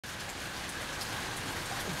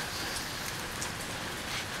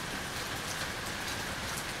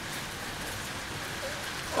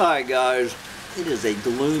Hi guys, it is a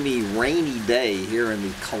gloomy, rainy day here in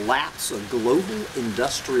the collapse of global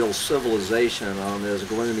industrial civilization on this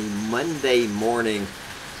gloomy Monday morning. I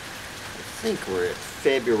think we're at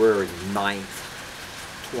February 9th,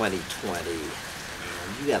 2020.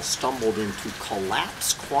 And you have stumbled into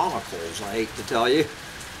Collapse Chronicles, I hate to tell you.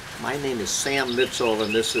 My name is Sam Mitchell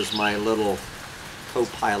and this is my little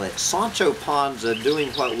co-pilot Sancho Panza doing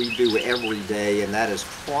what we do every day, and that is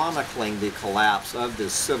chronicling the collapse of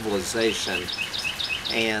this civilization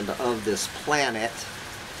and of this planet.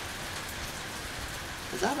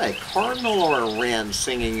 Is that a cardinal or a wren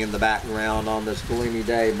singing in the background on this gloomy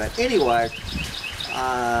day? But anyway,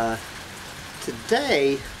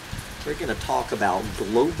 today we're going to talk about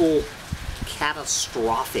global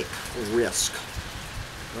catastrophic risk.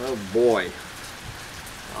 Oh boy.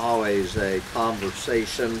 Always a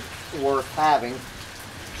conversation worth having,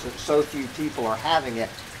 since so few people are having it.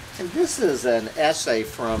 And this is an essay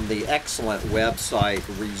from the excellent website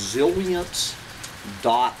resilience.org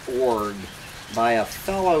by a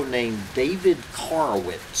fellow named David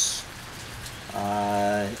Korowicz.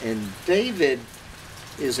 And David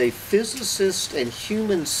is a physicist and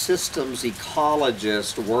human systems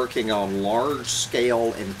ecologist working on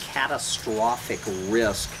large-scale and catastrophic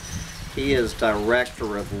risk. He is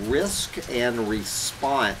Director of Risk and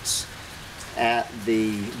Response at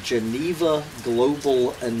the Geneva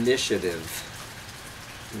Global Initiative.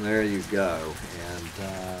 And there you go. And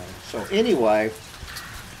so anyway,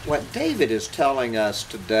 what David is telling us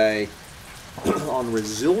today on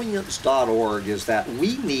resilience.org is that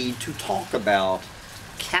we need to talk about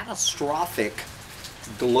catastrophic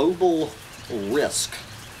global risk.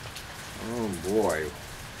 Oh boy.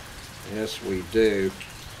 Yes, we do.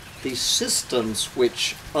 The systems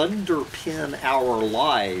which underpin our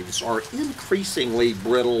lives are increasingly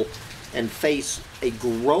brittle and face a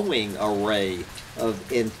growing array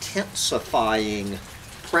of intensifying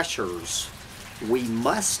pressures. We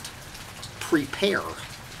must prepare.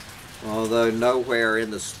 Although nowhere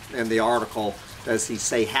in the article does he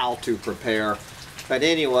say how to prepare. But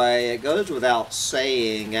anyway, it goes without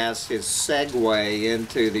saying, as his segue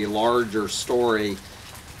into the larger story,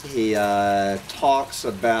 he talks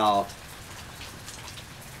about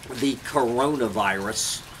the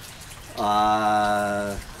coronavirus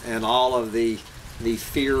and all of the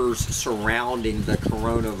fears surrounding the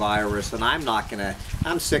coronavirus. And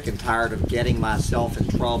I'm sick and tired of getting myself in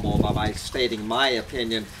trouble by stating my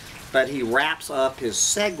opinion. But he wraps up his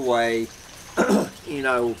segue, you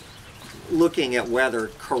know, looking at whether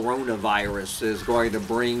coronavirus is going to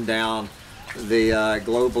bring down the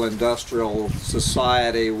global industrial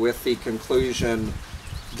society with the conclusion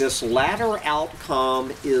this latter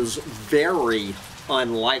outcome is very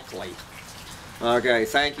unlikely. Okay,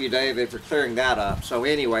 thank you, David, for clearing that up. So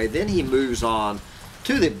anyway, then he moves on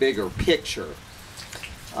to the bigger picture.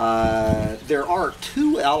 There are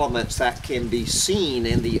two elements that can be seen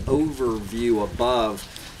in the overview above,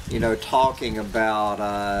 you know, talking about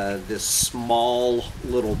this small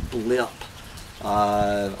little blip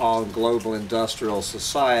on global industrial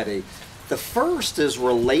society. The first is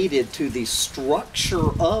related to the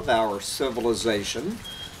structure of our civilization,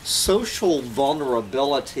 social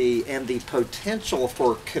vulnerability, and the potential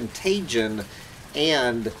for contagion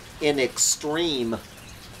and, in extreme,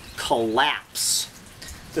 collapse.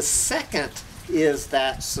 The second is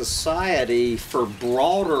that society, for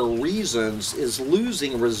broader reasons, is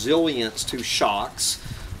losing resilience to shocks,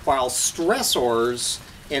 while stressors,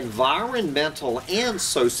 environmental and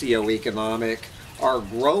socioeconomic, are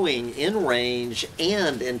growing in range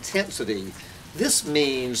and intensity. This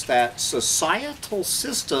means that societal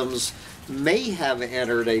systems may have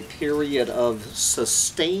entered a period of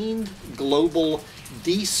sustained global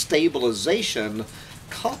destabilization,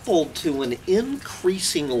 coupled to an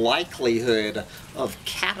increasing likelihood of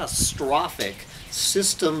catastrophic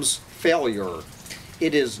systems failure.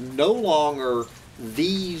 It is no longer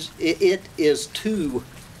it is to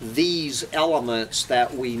these elements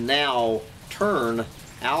that we now turn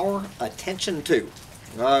our attention to.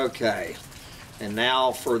 Okay, and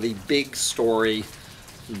now for the big story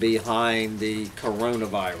behind the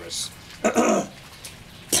coronavirus.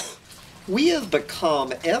 We have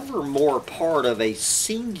become ever more part of a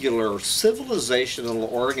singular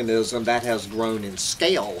civilizational organism that has grown in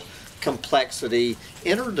scale, complexity,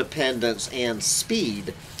 interdependence, and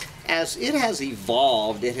speed. As it has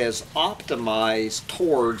evolved, it has optimized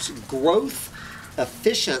towards growth,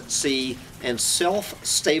 efficiency, and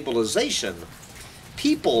self-stabilization.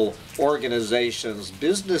 People, organizations,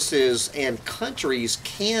 businesses, and countries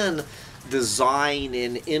can design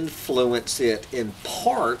and influence it in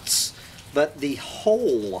parts, but the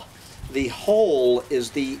whole The whole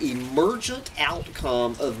is the emergent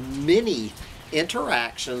outcome of many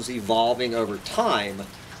interactions evolving over time.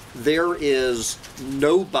 There is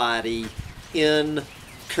nobody in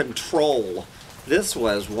control. This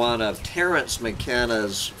was one of Terence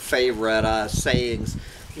McKenna's favorite sayings.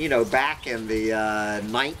 You know, back in the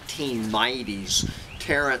 1990s,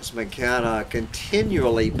 Terence McKenna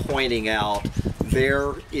continually pointing out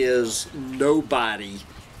there is nobody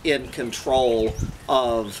in control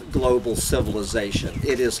of global civilization.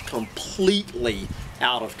 It is completely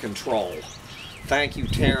out of control. Thank you,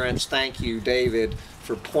 Terence. Thank you, David,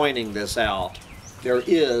 for pointing this out. There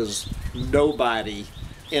is nobody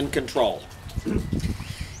in control.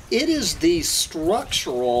 It is these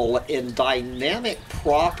structural and dynamic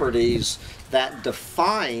properties that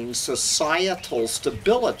define societal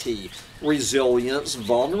stability, resilience,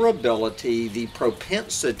 vulnerability, the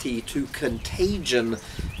propensity to contagion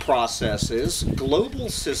processes, global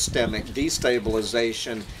systemic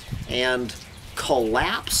destabilization, and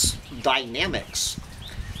collapse dynamics.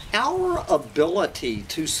 Our ability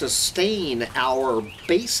to sustain our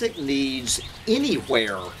basic needs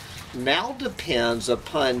anywhere now depends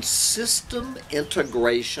upon system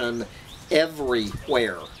integration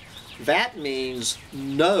everywhere. That means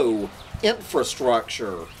no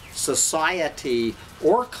infrastructure, society,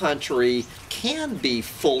 or country can be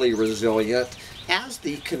fully resilient as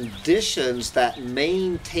the conditions that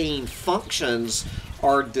maintain functions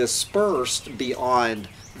are dispersed beyond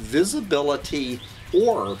visibility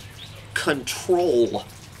or control.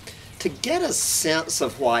 To get a sense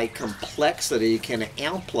of why complexity can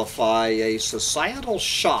amplify a societal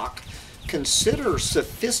shock, consider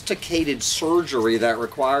sophisticated surgery that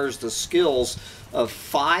requires the skills of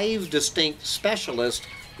 5 distinct specialists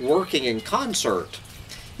working in concert.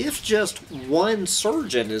 If just one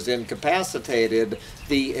surgeon is incapacitated,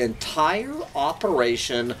 the entire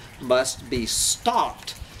operation must be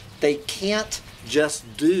stopped. They can't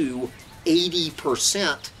just do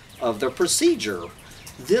 80% of the procedure.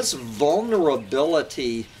 This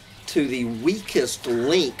vulnerability to the weakest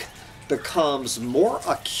link becomes more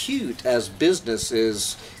acute as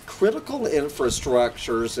businesses, critical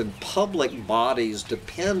infrastructures, and public bodies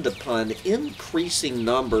depend upon increasing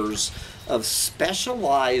numbers of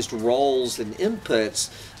specialized roles and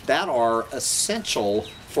inputs that are essential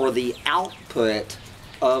for the output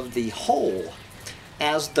of the whole.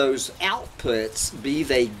 As those outputs, be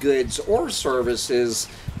they goods or services,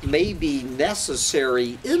 may be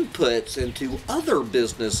necessary inputs into other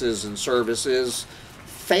businesses and services,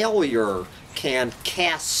 failure can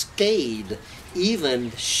cascade,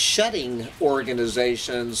 even shutting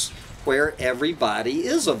organizations where everybody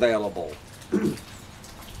is available.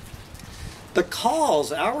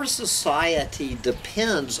 Because our society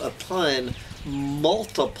depends upon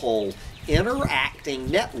multiple interacting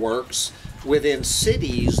networks within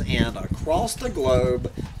cities and across the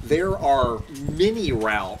globe, there are many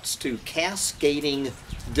routes to cascading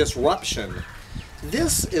disruption.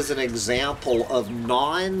 This is an example of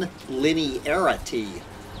non-linearity.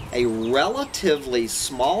 A relatively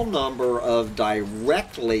small number of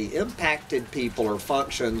directly impacted people or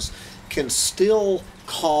functions can still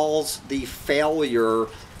cause the failure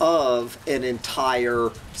of an entire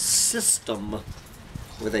system.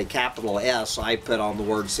 With a capital S, I put on the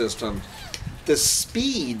word system. The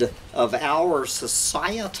speed of our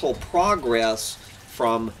societal progress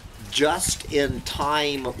from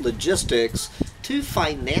just-in-time logistics to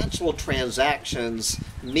financial transactions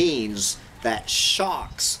means that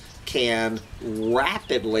shocks can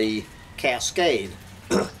rapidly cascade.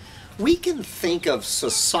 We can think of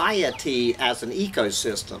society as an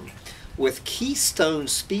ecosystem, with keystone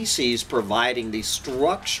species providing the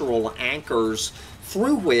structural anchors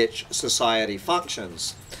through which society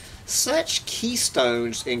functions. Such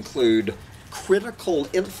keystones include critical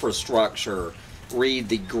infrastructure, read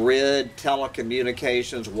the grid,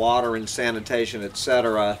 telecommunications, water and sanitation,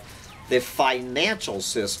 etc., the financial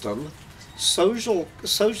system, societal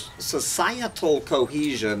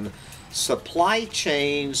cohesion, supply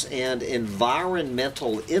chains and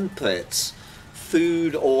environmental inputs,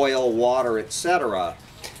 food, oil, water, etc.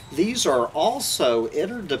 These are also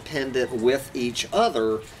interdependent with each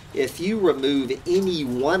other. If you remove any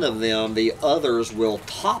one of them, the others will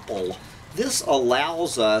topple. This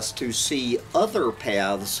allows us to see other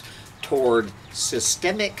paths toward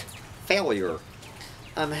systemic failure.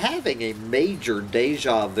 I'm having a major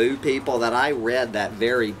deja vu, people, that I read that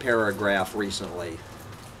very paragraph recently.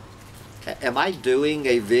 Am I doing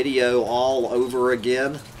a video all over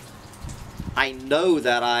again? I know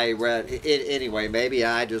that I read it anyway. Maybe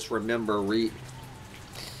I just remember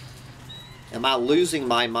Am I losing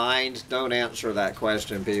my mind? Don't answer that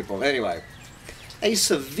question, people. Anyway, a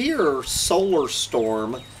severe solar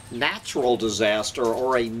storm, natural disaster,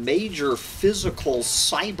 or a major physical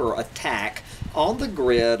cyber attack on the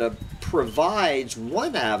grid provides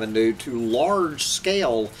one avenue to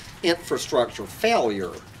large-scale infrastructure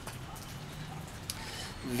failure.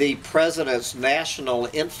 The President's National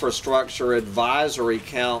Infrastructure Advisory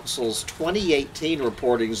Council's 2018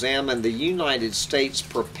 report examined the United States'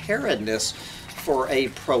 preparedness for a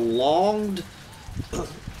prolonged,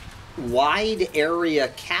 wide-area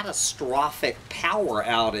catastrophic power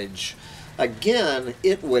outage. Again,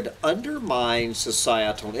 it would undermine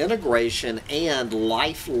societal integration and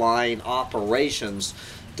lifeline operations,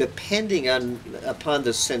 depending upon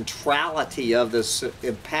the centrality of this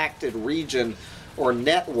impacted region or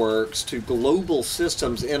networks to global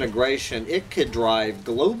systems integration. It could drive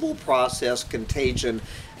global process contagion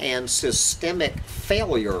and systemic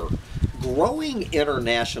failure. Growing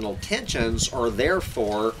international tensions are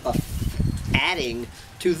therefore adding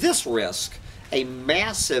to this risk. A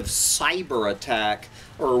massive cyber attack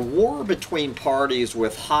or war between parties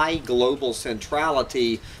with high global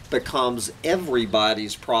centrality becomes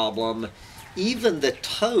everybody's problem. Even the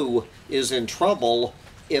toe is in trouble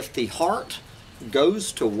if the heart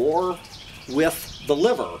goes to war with the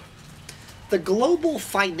liver. The global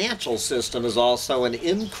financial system is also an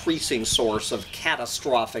increasing source of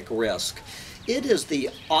catastrophic risk. It is the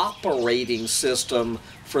operating system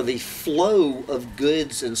for the flow of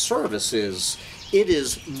goods and services. It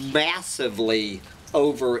is massively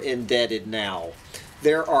over-indebted now.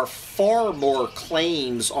 There are far more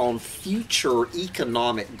claims on future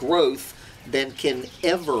economic growth than can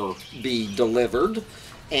ever be delivered,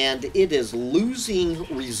 and it is losing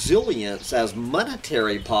resilience as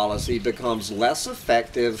monetary policy becomes less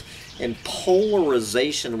effective and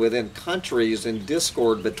polarization within countries and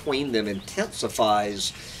discord between them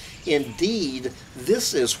intensifies. Indeed,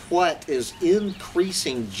 this is what is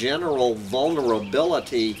increasing general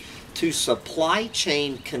vulnerability to supply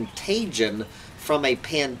chain contagion from a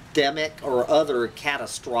pandemic or other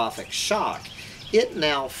catastrophic shock. It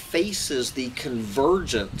now faces the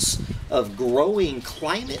convergence of growing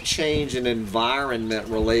climate change and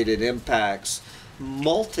environment-related impacts,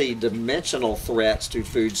 multi-dimensional threats to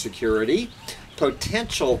food security,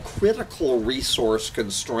 potential critical resource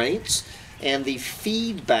constraints, and the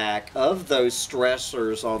feedback of those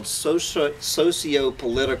stressors on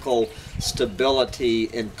socio-political stability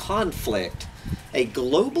and conflict. A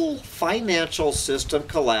global financial system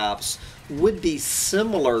collapse would be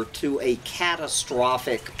similar to a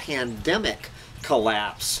catastrophic pandemic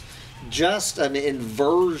collapse, just an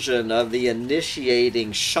inversion of the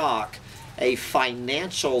initiating shock, a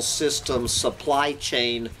financial system supply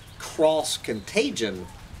chain cross-contagion.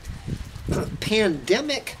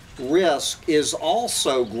 Pandemic risk is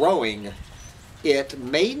also growing. It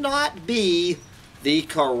may not be the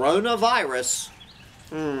coronavirus.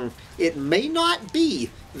 It may not be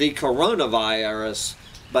the coronavirus,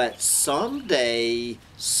 but someday,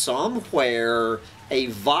 somewhere, a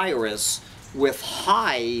virus with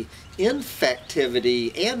high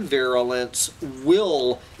infectivity and virulence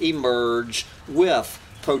will emerge with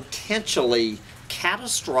potentially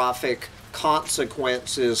catastrophic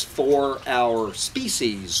consequences for our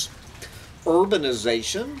species.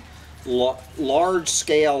 Urbanization, a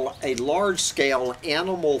large-scale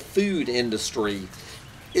animal food industry,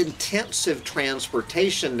 intensive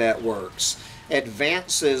transportation networks,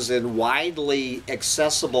 advances in widely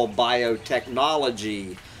accessible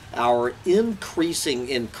biotechnology, our increasing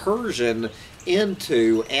incursion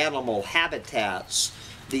into animal habitats,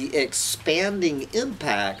 the expanding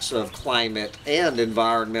impacts of climate and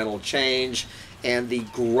environmental change, and the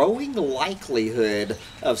growing likelihood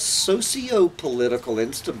of socio-political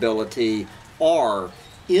instability are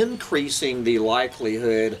increasing the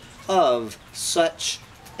likelihood of such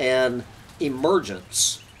an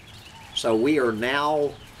emergence. So we are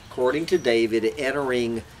now, according to David,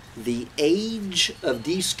 entering the age of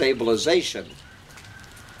destabilization.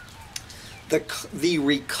 The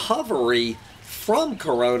recovery from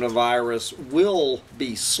coronavirus will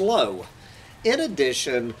be slow. In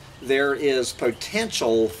addition, there is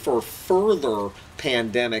potential for further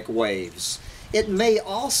pandemic waves. It may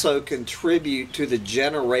also contribute to the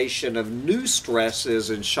generation of new stresses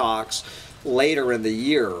and shocks later in the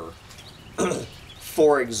year.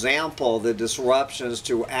 For example, the disruptions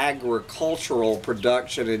to agricultural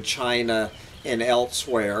production in China and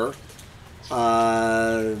elsewhere,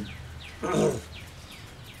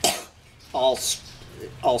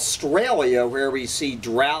 Australia, where we see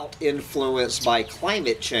drought influenced by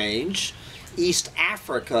climate change, East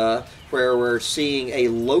Africa, where we're seeing a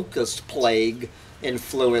locust plague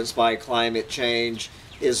influenced by climate change,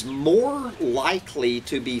 is more likely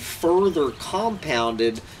to be further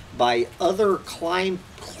compounded by other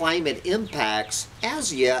climate impacts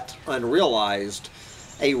as yet unrealized.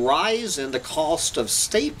 A rise in the cost of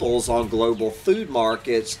staples on global food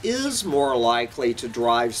markets is more likely to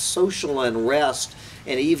drive social unrest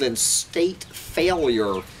and even state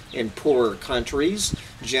failure in poorer countries,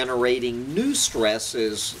 generating new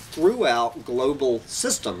stresses throughout global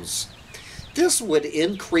systems. This would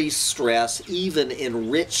increase stress even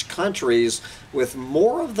in rich countries with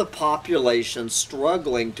more of the population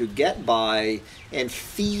struggling to get by and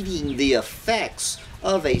feeding the effects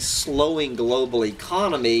of a slowing global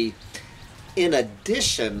economy, in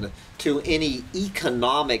addition to any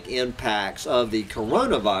economic impacts of the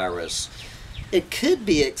coronavirus. It could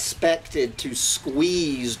be expected to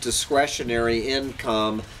squeeze discretionary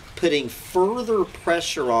income, putting further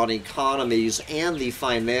pressure on economies and the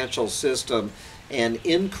financial system, and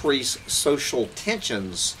increase social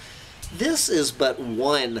tensions. This is but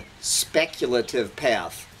one speculative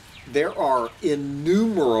path. There are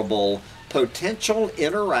innumerable potential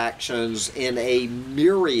interactions in a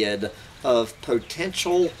myriad of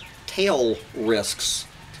potential tail risks.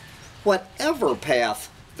 Whatever path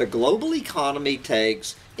the global economy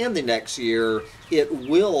takes in the next year, it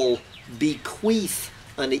will bequeath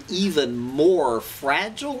an even more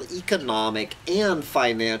fragile economic and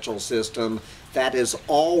financial system that is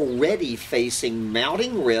already facing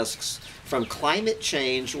mounting risks from climate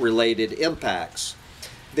change related impacts.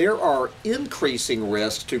 There are increasing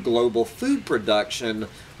risks to global food production,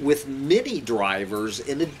 with many drivers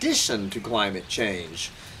in addition to climate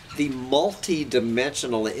change. The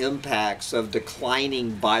multi-dimensional impacts of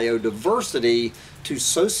declining biodiversity to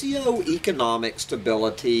socioeconomic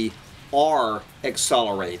stability are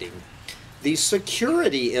accelerating. The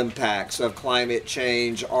security impacts of climate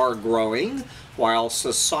change are growing, while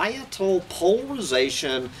societal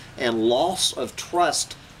polarization and loss of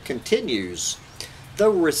trust continues. Though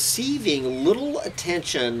receiving little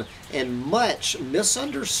attention and much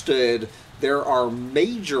misunderstood, there are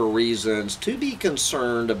major reasons to be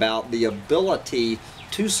concerned about the ability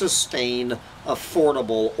to sustain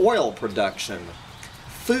affordable oil production.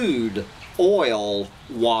 Food, oil,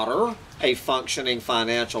 water, a functioning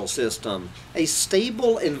financial system, a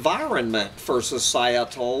stable environment for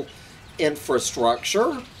societal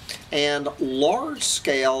infrastructure, and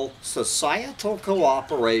large-scale societal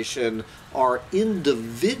cooperation are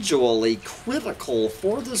individually critical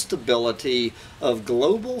for the stability of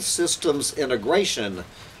global systems integration.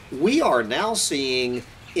 We are now seeing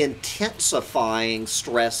intensifying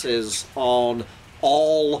stresses on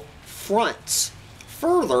all fronts.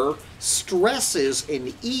 Further, stresses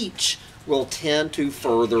in each will tend to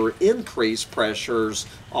further increase pressures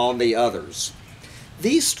on the others.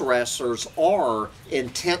 These stressors are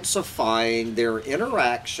intensifying their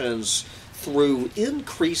interactions through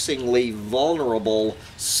increasingly vulnerable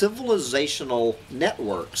civilizational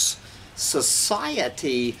networks.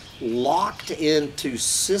 Society locked into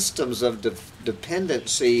systems of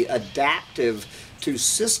dependency adaptive to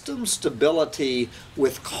system stability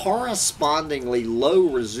with correspondingly low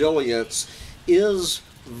resilience is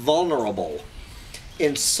vulnerable.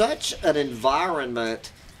 In such an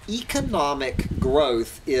environment, economic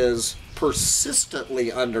growth is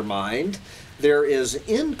persistently undermined. There is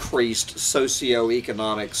increased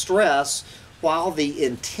socioeconomic stress, while the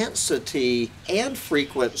intensity and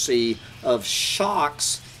frequency of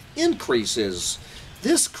shocks increases.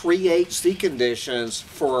 This creates the conditions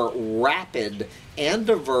for rapid and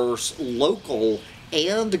diverse local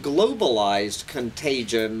and globalized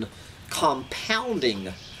contagion,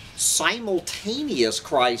 compounding simultaneous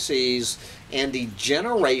crises and the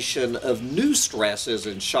generation of new stresses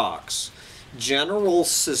and shocks. General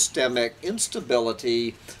systemic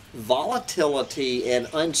instability, volatility, and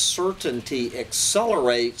uncertainty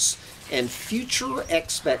accelerates, and future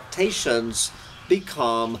expectations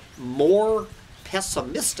become more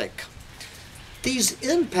pessimistic. These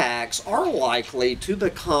impacts are likely to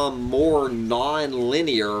become more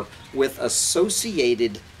non-linear with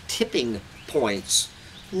associated tipping points.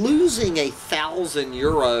 Losing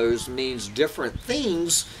 €1,000 means different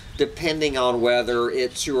things depending on whether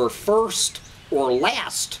it's your first or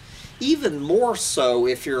last. Even more so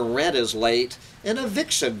if your rent is late, an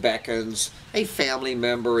eviction beckons, a family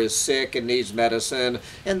member is sick and needs medicine,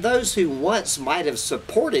 and those who once might have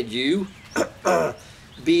supported you,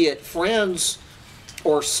 be it friends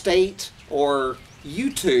or state or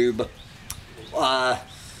YouTube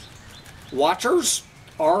watchers,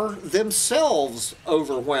 are themselves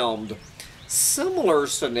overwhelmed. Similar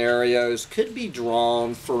scenarios could be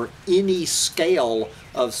drawn for any scale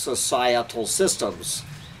of societal systems.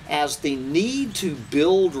 As the need to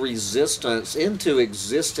build resistance into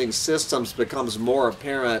existing systems becomes more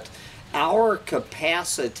apparent, our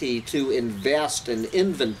capacity to invest in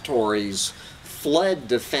inventories, flood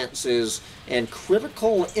defenses, and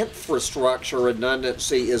critical infrastructure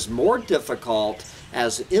redundancy is more difficult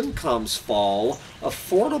as incomes fall,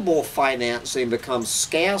 affordable financing becomes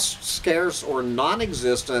scarce or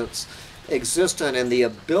non-existent, and the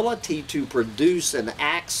ability to produce and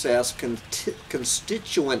access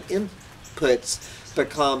constituent inputs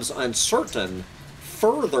becomes uncertain.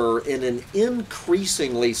 Further, in an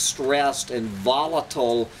increasingly stressed and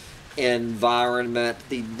volatile environment,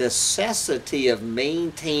 the necessity of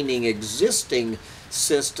maintaining existing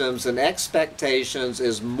systems and expectations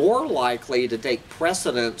is more likely to take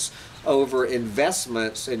precedence over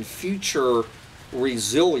investments in future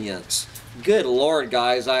resilience. Good Lord,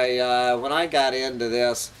 guys, when I got into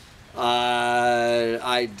this,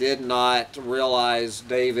 I did not realize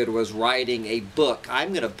David was writing a book.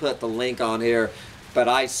 I'm going to put the link on here, but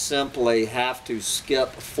I simply have to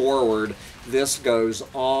skip forward. This goes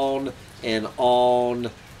on and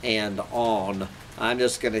on and on. I'm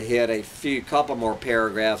just going to hit a couple more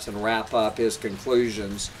paragraphs and wrap up his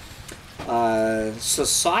conclusions.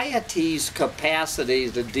 Society's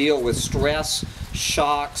capacity to deal with stress,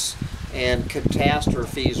 shocks, and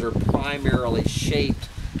catastrophes are primarily shaped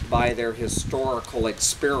by their historical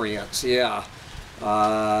experience. Yeah.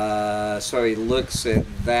 So he looks at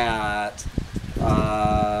that.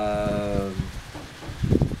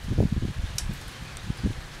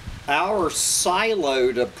 Our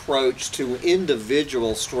siloed approach to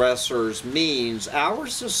individual stressors means our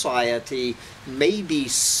society may be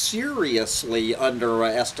seriously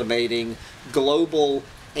underestimating global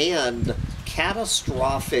and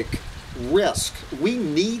catastrophic risk. We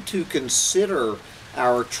need to consider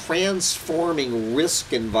our transforming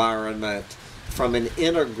risk environment from an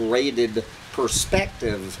integrated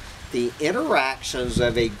perspective. The interactions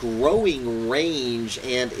of a growing range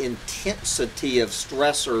and intensity of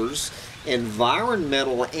stressors,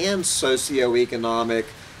 environmental and socioeconomic,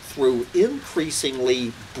 through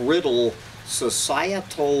increasingly brittle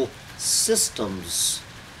societal systems.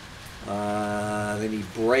 Then he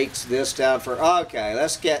breaks this down okay,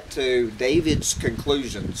 let's get to David's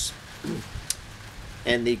conclusions.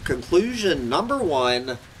 And the conclusion number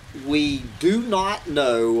one, we do not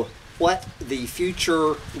know what the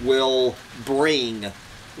future will bring.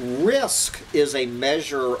 Risk is a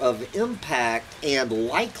measure of impact and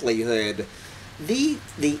likelihood. The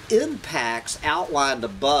impacts outlined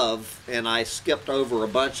above, and I skipped over a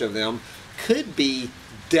bunch of them, could be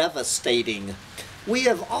devastating. We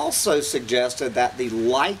have also suggested that the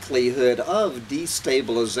likelihood of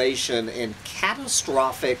destabilization and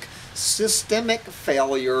catastrophic systemic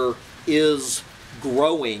failure is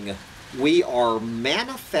growing. We are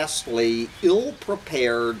manifestly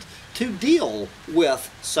ill-prepared to deal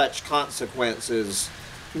with such consequences.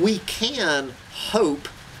 We can hope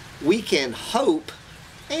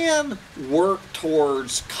and work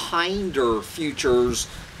towards kinder futures,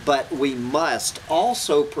 but we must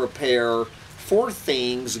also prepare for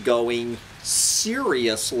things going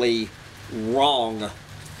seriously wrong.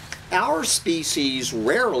 Our species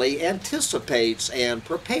rarely anticipates and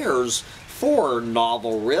prepares for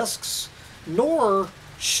novel risks, nor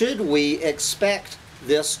should we expect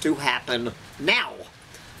this to happen now.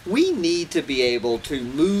 We need to be able to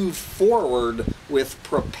move forward with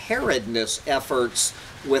preparedness efforts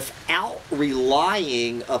without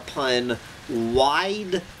relying upon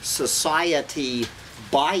wide society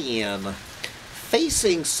buy-in.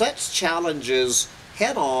 Facing such challenges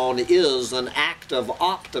head-on is an act of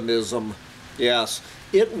optimism. Yes,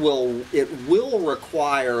 it will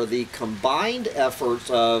require the combined efforts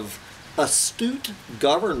of astute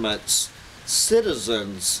governments,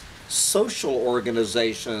 citizens, social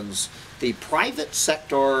organizations, the private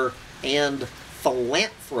sector, and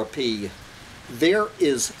philanthropy. There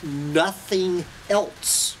is nothing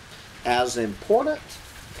else as important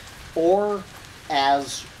or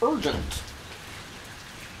as urgent.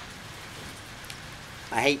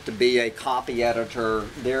 I hate to be a copy editor.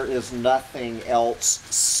 There is nothing else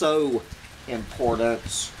so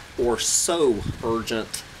important or so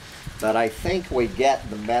urgent. But I think we get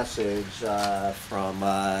the message from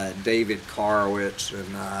David Korowicz.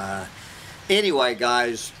 And anyway,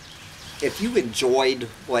 guys, if you enjoyed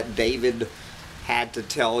what David had to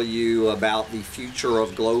tell you about the future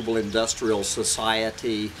of global industrial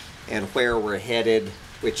society and where we're headed,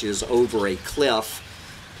 which is over a cliff,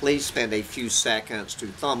 please spend a few seconds to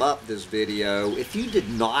thumb up this video. If you did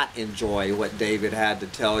not enjoy what David had to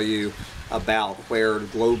tell you about where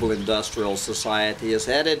global industrial society is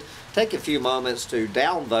headed, take a few moments to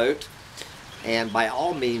downvote. And by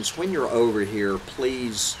all means, when you're over here,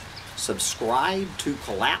 please subscribe to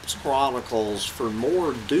Collapse Chronicles for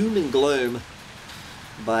more doom and gloom.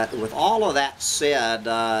 But with all of that said,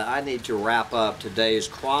 I need to wrap up today's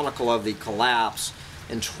Chronicle of the Collapse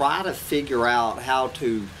and try to figure out how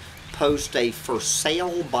to post a for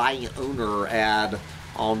sale by owner ad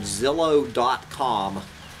on Zillow.com.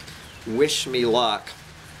 Wish me luck.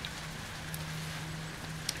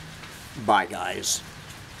 Bye, guys.